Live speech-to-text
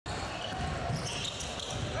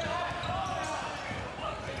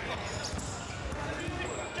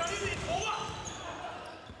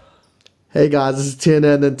Hey guys, this is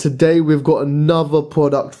TNN and today we've got another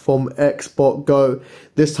product from XbotGo.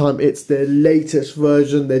 This time it's their latest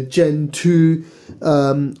version, their Gen 2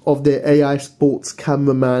 of their AI Sports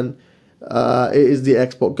Cameraman. It is the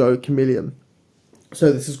XbotGo Chameleon.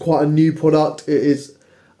 So this is quite a new product. It is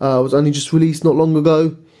was only just released not long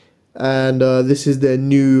ago, and this is their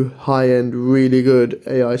new high-end, really good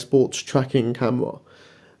AI sports tracking camera.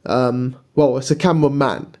 Well, it's a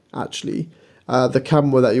cameraman actually. The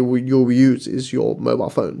camera that you'll use is your mobile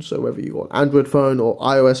phone. So whether you got an Android phone or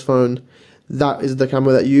iOS phone, that is the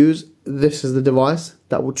camera that you use. This is the device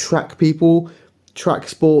that will track people, track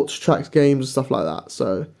sports, track games, stuff like that.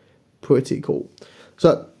 So pretty cool.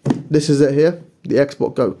 So this is it here, the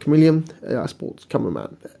XbotGo Chameleon AI Sports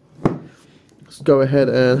Cameraman. Let's go ahead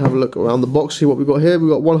and have a look around the box, see what we've got here. We've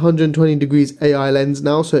got 120 degrees AI lens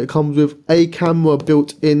now, so it comes with a camera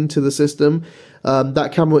built into the system.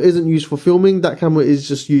 That camera isn't used for filming, that camera is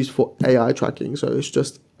just used for AI tracking, so it's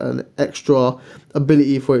just an extra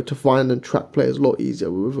ability for it to find and track players a lot easier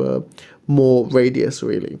with more radius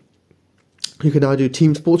really. You can now do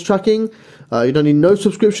team sports tracking, you don't need no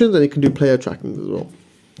subscriptions, and you can do player tracking as well.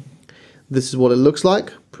 This is what it looks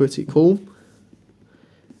like, pretty cool.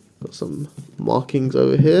 Got some markings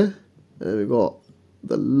over here, and we've got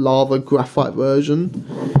the lava graphite version.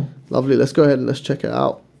 Lovely, let's go ahead and let's check it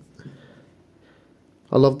out.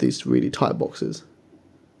 I love these really tight boxes.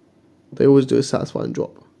 They always do a satisfying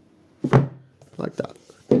drop. Like that.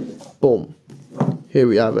 Boom. Here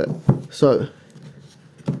we have it. So,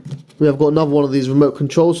 we have got another one of these remote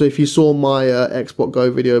controls. So if you saw my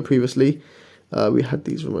XbotGo video previously, we had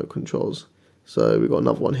these remote controls. So we've got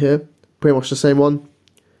another one here. Pretty much the same one.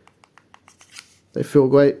 They feel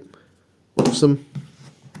great. Awesome.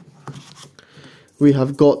 We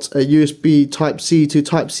have got a USB Type-C to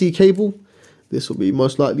Type-C cable. This will be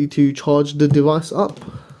most likely to charge the device up.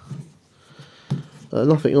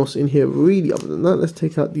 Nothing else in here really other than that. Let's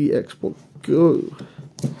take out the XbotGo.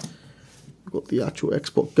 We've got the actual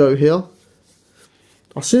XbotGo here.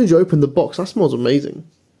 As soon as you open the box, that smells amazing.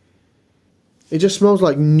 It just smells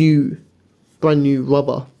like new, brand new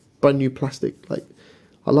rubber, brand new plastic. Like,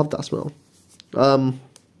 I love that smell.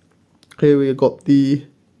 Here we got the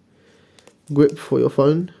grip for your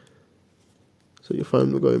phone. So your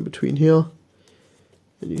phone will go in between here,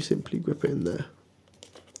 and you simply grip it in there.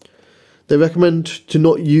 They recommend to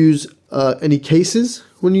not use any cases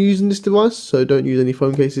when you're using this device, so don't use any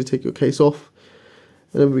phone cases, take your case off.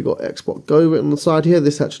 And then we got XbotGo written on the side here.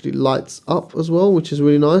 This actually lights up as well, which is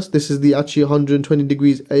really nice. This is the actually 120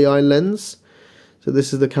 degrees AI lens. So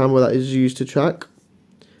this is the camera that is used to track.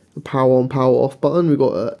 The power on, power off button. We've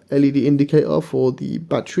got a LED indicator for the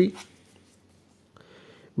battery.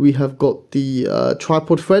 We have got the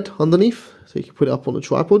tripod thread underneath, so you can put it up on a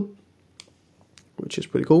tripod, which is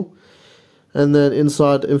pretty cool. And then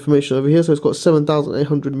inside information over here, so it's got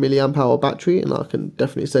 7,800 milliamp hour battery, and I can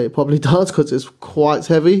definitely say it probably does because it's quite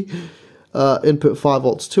heavy. Input 5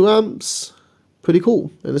 volts, 2 amps, pretty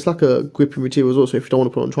cool. And it's like a gripping material as well, so if you don't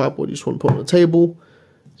want to put it on a tripod, you just want to put it on a table,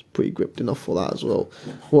 it's pretty gripped enough for that as well.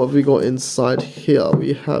 What have we got inside here?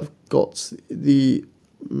 We have got the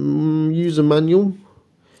user manual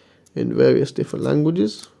in various different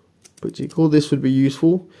languages. Pretty cool. This would be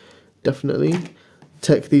useful, definitely.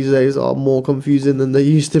 Tech these days are more confusing than they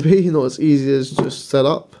used to be, not as easy as just set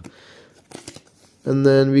up. And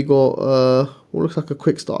then we got what looks like a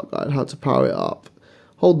quick start guide, how to power it up.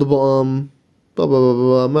 Hold the bottom, blah blah blah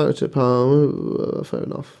blah, mount to power. Fair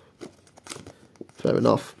enough. Fair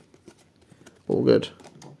enough. All good.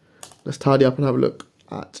 Let's tidy up and have a look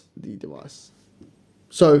at the device.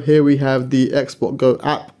 So here we have the XbotGo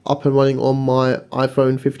app up and running on my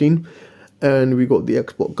iPhone 15, and we got the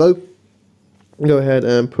XbotGo. Go ahead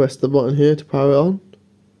and press the button here to power it on.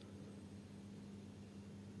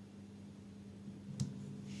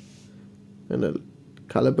 And it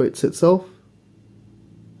calibrates itself.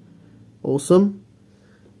 Awesome.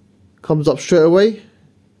 Comes up straight away.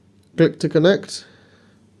 Click to connect.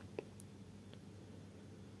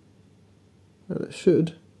 And it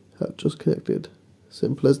should have just connected.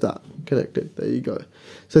 Simple as that. Connected. There you go.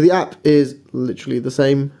 So the app is literally the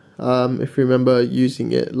same. If you remember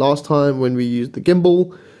using it last time when we used the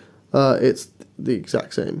gimbal, it's the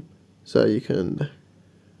exact same. So you can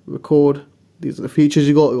record. These are the features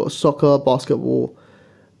you got. You got soccer, basketball,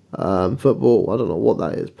 football. I don't know what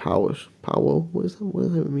that is. Power. What is that? What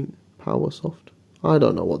does that even mean? Power soft. I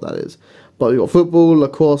don't know what that is. But you got football,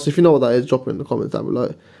 lacrosse. If you know what that is, drop it in the comments down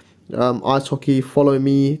below. Ice hockey, follow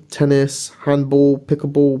me, tennis, handball,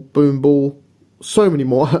 pickleball, boom ball, so many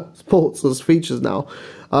more sports as features now.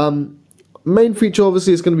 Main feature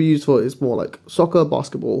obviously it's going to be used for is more like soccer,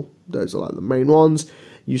 basketball, Those are like the main ones.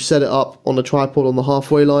 You set it up on a tripod on the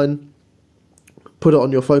halfway line, put it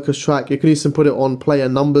on your focus track. You can even put it on player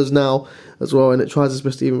numbers now as well, and it tries its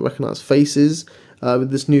best to even recognize faces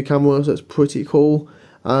with this new camera, so it's pretty cool.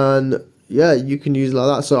 And yeah, you can use it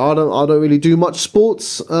like that. So I don't really do much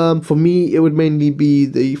sports. For me, it would mainly be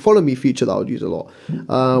the follow me feature that I would use a lot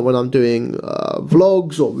when I'm doing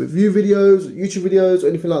vlogs or review videos, YouTube videos, or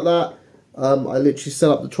anything like that. I literally set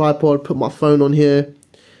up the tripod, put my phone on here,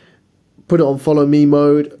 put it on follow me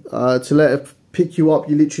mode. To let it pick you up,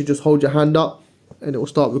 you literally just hold your hand up and it will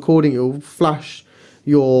start recording. It will flash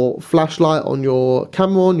your flashlight on your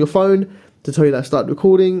camera on your phone to tell you that I started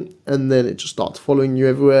recording, and then it just starts following you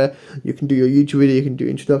everywhere. You can do your YouTube video, you can do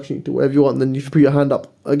introduction, you can do whatever you want, and then if you put your hand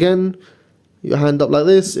up again, your hand up like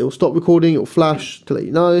this, it will stop recording, it will flash to let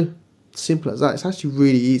you know. Simple as that. It's actually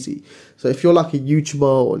really easy. So if you're like a YouTuber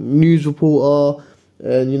or news reporter,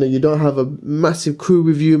 and you don't have a massive crew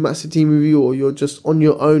with you, massive team with you, or you're just on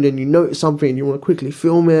your own and you notice something and you want to quickly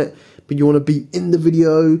film it, but you want to be in the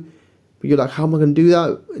video, but you're like, how am I going to do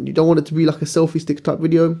that? And you don't want it to be like a selfie stick type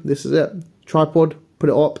video. This is it. Tripod, put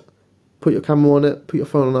it up, put your camera on it, put your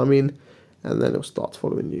phone on, and then it'll start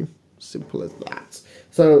following you. Simple as that.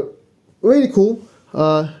 So, really cool.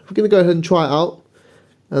 We're going to go ahead and try it out,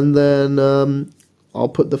 and then I'll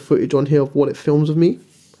put the footage on here of what it films of me,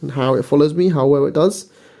 and how it follows me, how well it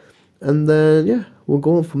does. And then, yeah, we'll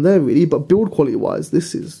go on from there, really. But build quality-wise,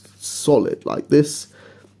 this is solid. Like, this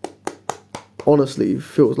honestly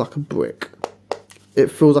feels like a brick.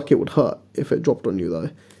 It feels like it would hurt if it dropped on you, though.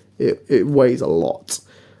 It weighs a lot.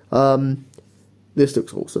 This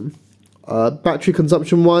looks awesome. Battery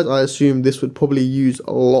consumption wise, I assume this would probably use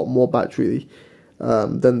a lot more battery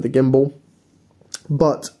than the gimbal,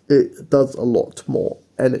 but it does a lot more,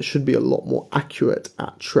 and it should be a lot more accurate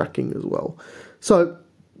at tracking as well. So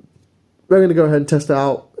we're going to go ahead and test it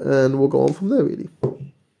out, and we'll go on from there, really.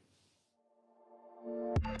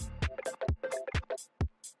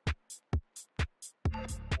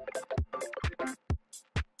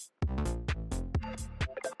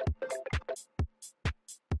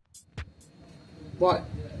 Right,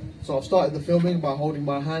 so I've started the filming by holding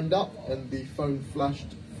my hand up and the phone flashed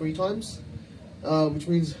 3 times, which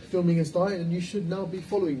means filming has started, and you should now be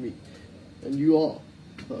following me, and you are,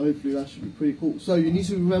 so hopefully that should be pretty cool. So you need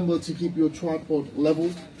to remember to keep your tripod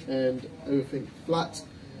level and everything flat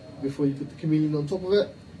before you put the Chameleon on top of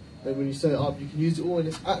it, and when you set it up you can use it all, and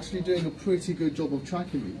it's actually doing a pretty good job of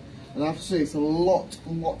tracking me. And I have to say, it's a lot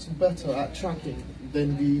better at tracking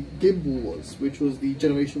than the gimbal was, which was the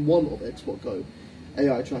generation 1 of XbotGo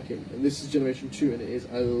AI tracking, and this is generation 2, and it is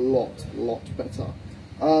a lot better.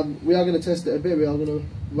 We are going to test it a bit. We are going to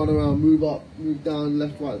run around, move up, move down,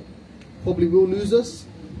 left, right. Probably will lose us,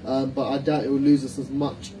 but I doubt it will lose us as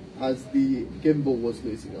much as the gimbal was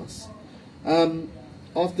losing us.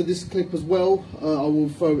 After this clip as well, I will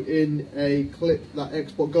throw in a clip that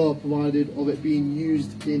XbotGo provided of it being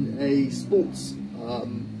used in a sports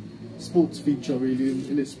feature, really,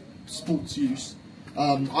 in its sports use.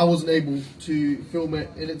 I wasn't able to film it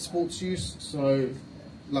in its sports use, so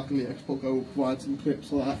luckily XbotGo will provide some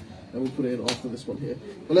clips of that, and we'll put it in after this one here.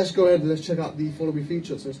 But let's go ahead and let's check out the follow me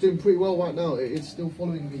feature. So it's doing pretty well right now. It is still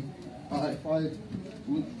following me. If I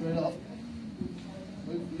look straight up,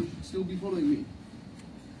 hopefully it should still be following me.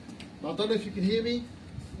 Now, I don't know if you can hear me.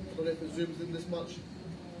 I don't know if it zooms in this much,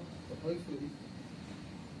 but hopefully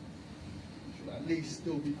it should at least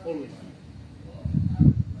still be following me.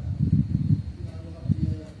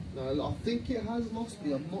 I think it has lost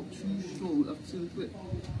me. I'm not too sure. We'll have to see the clip,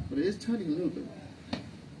 but it is turning a little bit.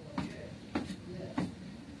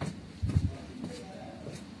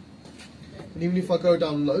 And even if I go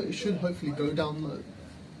down low, it should hopefully go down low,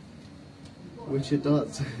 which it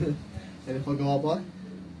does. And if I go up high,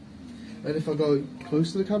 and if I go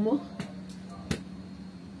close to the camera,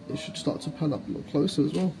 it should start to pan up a little closer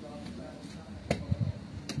as well.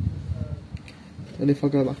 And if I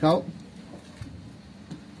go back out,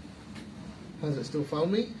 has it still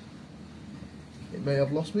found me? It may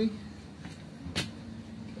have lost me,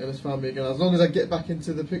 and it's found me again. As long as I get back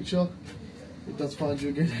into the picture, it does find you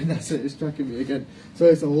again, and that's it, it's tracking me again. So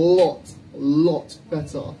it's a lot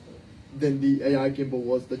better than the AI gimbal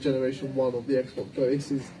was, the generation 1 of the XbotGo.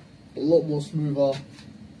 This is a lot more smoother,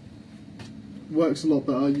 works a lot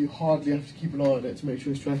better. You hardly have to keep an eye on it to make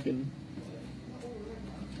sure it's tracking.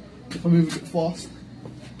 If I move a bit fast,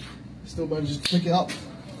 it still manages to pick it up.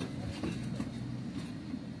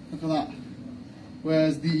 Look at that.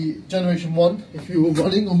 Whereas the generation 1, if you were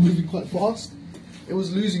running or moving quite fast, it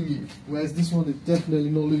was losing you. Whereas this one is definitely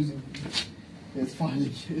not losing you. It's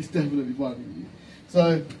definitely finding you.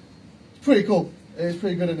 So, it's pretty cool. It's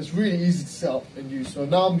pretty good and it's really easy to set up and use. So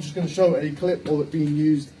now I'm just going to show a clip of it being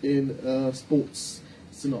used in a sports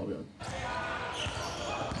scenario.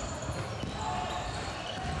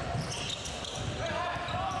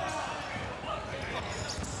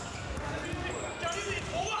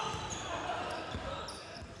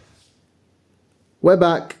 We're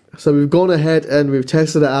back. So we've gone ahead and we've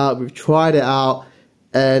tested it out, we've tried it out,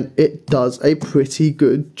 and it does a pretty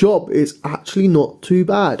good job. It's actually not too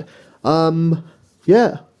bad.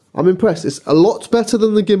 Yeah, I'm impressed. It's a lot better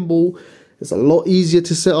than the gimbal. It's a lot easier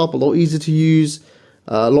to set up, a lot easier to use,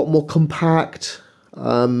 a lot more compact.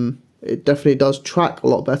 It definitely does track a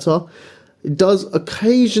lot better. It does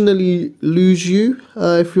occasionally lose you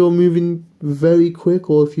if you're moving very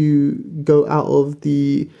quick, or if you go out of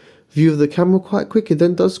the view of the camera quite quick. It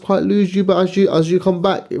then does quite lose you, but as you come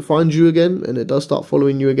back, it finds you again and it does start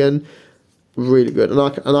following you again. Really good.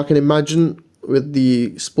 And I can imagine with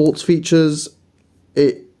the sports features,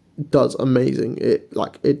 it does amazing. It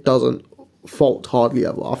doesn't fault hardly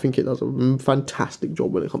ever. I think it does a fantastic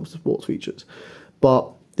job when it comes to sports features. But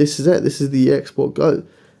this is it. This is the XbotGo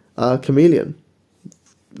Chameleon.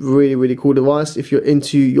 Really, really cool device. If you're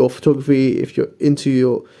into your photography, if you're into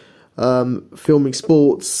your filming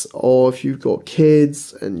sports, or if you've got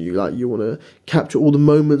kids and you want to capture all the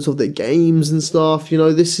moments of their games and stuff, you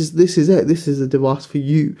know, this is it. This is a device for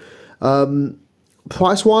you.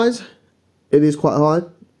 Price wise, it is quite high.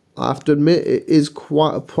 I have to admit, it is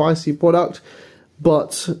quite a pricey product,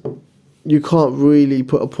 but you can't really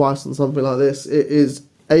put a price on something like this. It is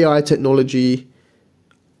AI technology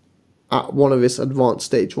at one of its advanced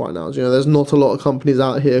stage right now. You know, there's not a lot of companies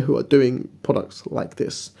out here who are doing products like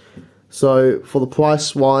this. So for the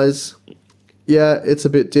price wise, yeah, it's a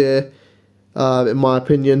bit dear, in my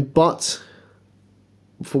opinion, but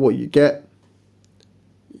for what you get,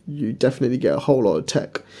 you definitely get a whole lot of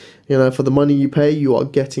tech. You know, for the money you pay, you are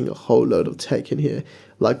getting a whole load of tech in here.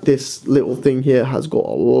 Like, this little thing here has got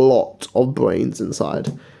a lot of brains inside.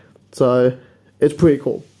 So it's pretty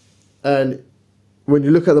cool. And when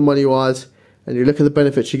you look at the money wise and you look at the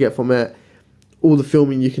benefits you get from it, all the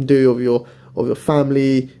filming you can do of your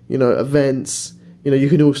family, you know, events, you know, you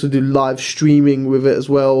can also do live streaming with it as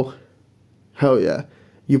well. Hell yeah.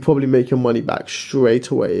 You probably make your money back straight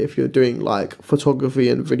away if you're doing like photography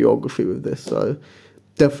and videography with this. So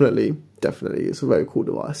definitely it's a very cool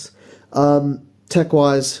device. Tech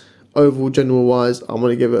wise, overall general wise, I'm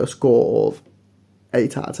going to give it a score of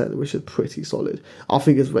 8 out of 10, which is pretty solid. I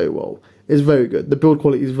think it's very good. The build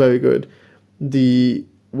quality is very good. The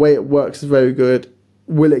way it works is very good.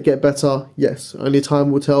 Will it get better? Yes. Only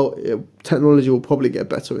time will tell. Technology will probably get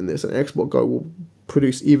better in this, and XbotGo will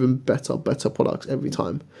produce even better products every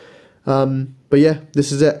time. But yeah,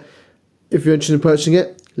 this is it. If you're interested in purchasing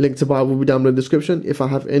it, link to buy will be down in the description. If I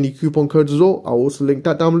have any coupon codes as well, I'll also link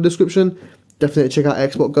that down in the description. Definitely check out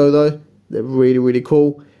XbotGo though. They're really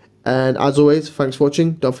cool. And as always, thanks for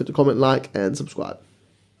watching. Don't forget to comment, like, and subscribe.